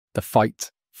The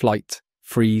fight, flight,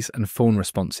 freeze, and fawn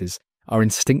responses are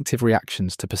instinctive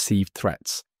reactions to perceived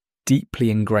threats, deeply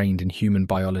ingrained in human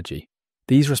biology.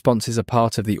 These responses are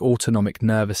part of the autonomic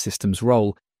nervous system's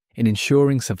role in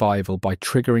ensuring survival by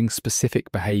triggering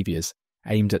specific behaviors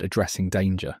aimed at addressing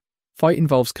danger. Fight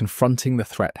involves confronting the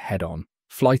threat head-on.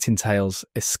 Flight entails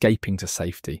escaping to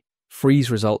safety. Freeze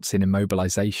results in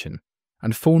immobilization,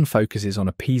 and fawn focuses on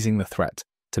appeasing the threat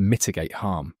to mitigate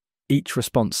harm. Each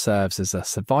response serves as a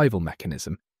survival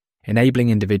mechanism, enabling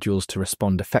individuals to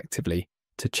respond effectively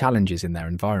to challenges in their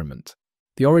environment.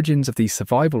 The origins of these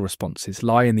survival responses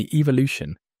lie in the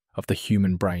evolution of the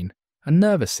human brain and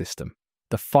nervous system.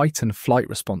 The fight and flight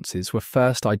responses were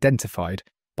first identified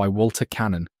by Walter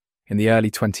Cannon in the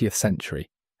early 20th century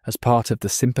as part of the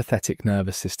sympathetic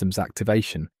nervous system's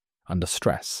activation under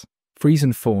stress. Freeze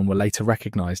and fawn were later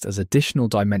recognized as additional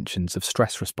dimensions of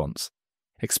stress response,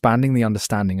 expanding the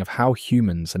understanding of how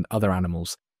humans and other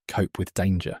animals cope with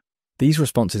danger. These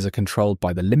responses are controlled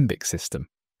by the limbic system,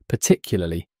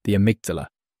 particularly the amygdala,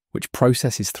 which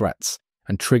processes threats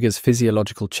and triggers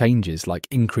physiological changes like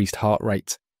increased heart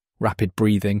rate, rapid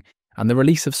breathing, and the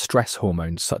release of stress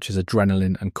hormones such as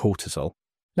adrenaline and cortisol.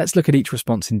 Let's look at each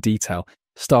response in detail,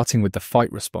 starting with the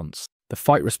fight response. The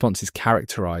fight response is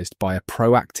characterized by a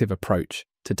proactive approach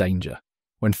to danger.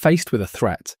 When faced with a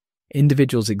threat,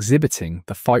 individuals exhibiting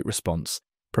the fight response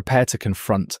prepare to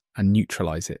confront and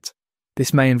neutralize it.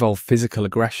 This may involve physical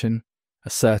aggression,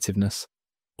 assertiveness,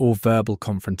 or verbal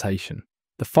confrontation.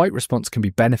 The fight response can be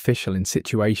beneficial in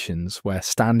situations where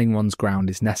standing one's ground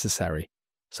is necessary,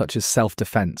 such as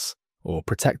self-defense or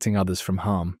protecting others from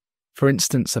harm. For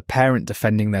instance, a parent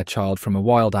defending their child from a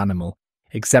wild animal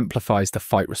exemplifies the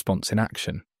fight response in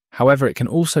action. However, it can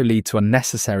also lead to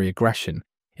unnecessary aggression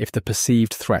if the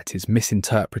perceived threat is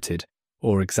misinterpreted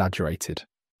or exaggerated.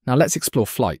 Now let's explore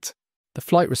flight. The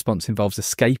flight response involves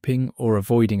escaping or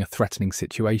avoiding a threatening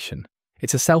situation.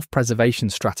 It's a self-preservation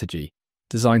strategy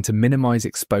designed to minimize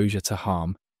exposure to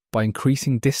harm by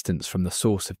increasing distance from the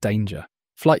source of danger.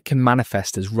 Flight can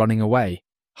manifest as running away,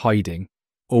 hiding,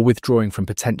 or withdrawing from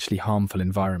potentially harmful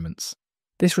environments.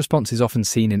 This response is often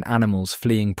seen in animals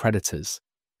fleeing predators,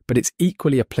 but it's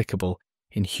equally applicable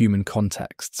in human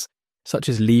contexts, such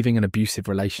as leaving an abusive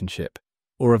relationship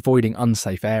or avoiding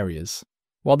unsafe areas.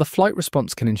 While the flight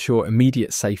response can ensure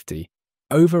immediate safety,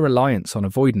 over-reliance on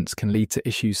avoidance can lead to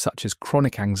issues such as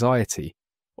chronic anxiety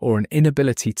or an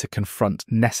inability to confront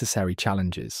necessary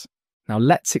challenges. Now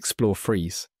let's explore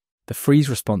freeze. The freeze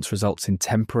response results in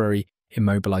temporary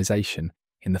immobilization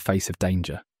in the face of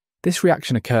danger. This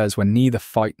reaction occurs when neither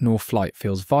fight nor flight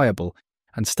feels viable,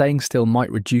 and staying still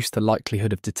might reduce the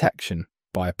likelihood of detection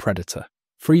by a predator.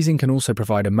 Freezing can also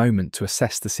provide a moment to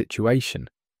assess the situation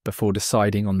before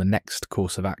deciding on the next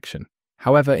course of action.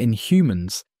 However, in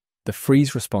humans, the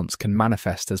freeze response can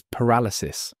manifest as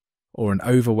paralysis or an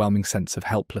overwhelming sense of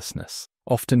helplessness,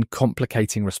 often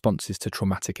complicating responses to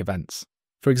traumatic events.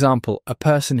 For example, a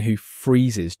person who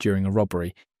freezes during a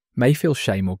robbery may feel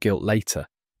shame or guilt later,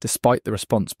 despite the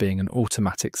response being an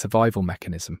automatic survival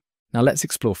mechanism. Now let's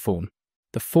explore fawn.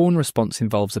 The fawn response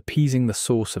involves appeasing the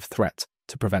source of threat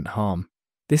to prevent harm.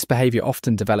 This behavior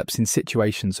often develops in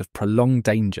situations of prolonged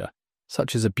danger,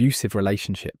 such as abusive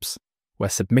relationships, where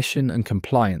submission and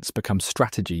compliance become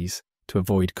strategies to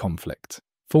avoid conflict.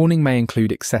 Fawning may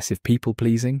include excessive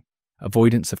people-pleasing,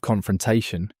 avoidance of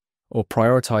confrontation, or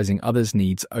prioritizing others'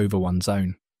 needs over one's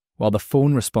own. While the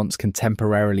fawn response can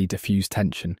temporarily diffuse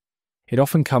tension, it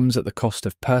often comes at the cost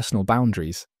of personal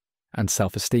boundaries and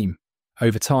self-esteem.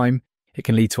 Over time, it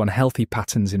can lead to unhealthy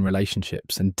patterns in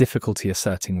relationships and difficulty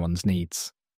asserting one's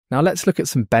needs. Now let's look at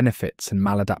some benefits and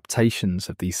maladaptations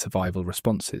of these survival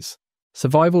responses.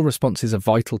 Survival responses are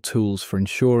vital tools for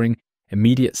ensuring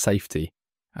immediate safety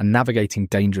and navigating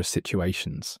dangerous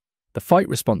situations. The fight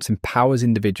response empowers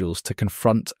individuals to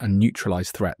confront and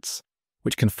neutralize threats,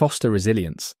 which can foster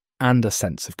resilience and a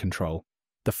sense of control.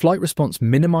 The flight response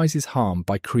minimizes harm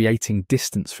by creating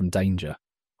distance from danger,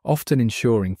 often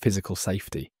ensuring physical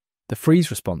safety. The freeze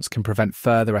response can prevent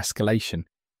further escalation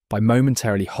by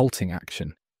momentarily halting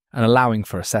action and allowing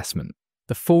for assessment.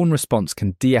 The fawn response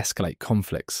can de-escalate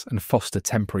conflicts and foster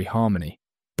temporary harmony,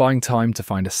 buying time to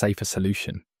find a safer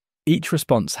solution. Each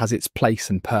response has its place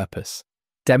and purpose,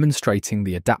 demonstrating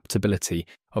the adaptability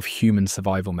of human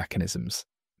survival mechanisms.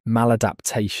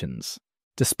 Maladaptations.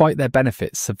 Despite their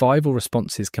benefits, survival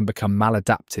responses can become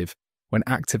maladaptive when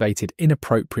activated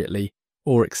inappropriately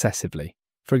or excessively.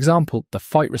 For example, the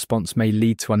fight response may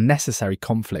lead to unnecessary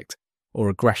conflict or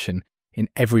aggression in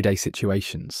everyday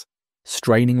situations,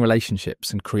 straining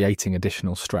relationships and creating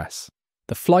additional stress.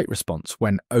 The flight response,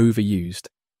 when overused,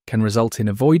 can result in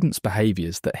avoidance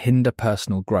behaviours that hinder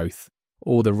personal growth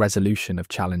or the resolution of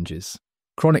challenges.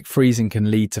 Chronic freezing can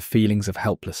lead to feelings of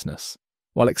helplessness,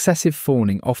 while excessive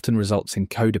fawning often results in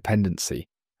codependency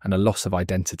and a loss of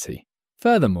identity.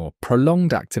 Furthermore,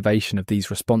 prolonged activation of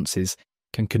these responses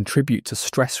can contribute to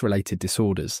stress-related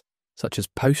disorders, such as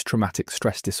post-traumatic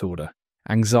stress disorder,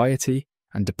 anxiety,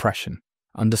 and depression,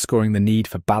 underscoring the need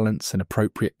for balance and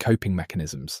appropriate coping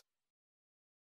mechanisms.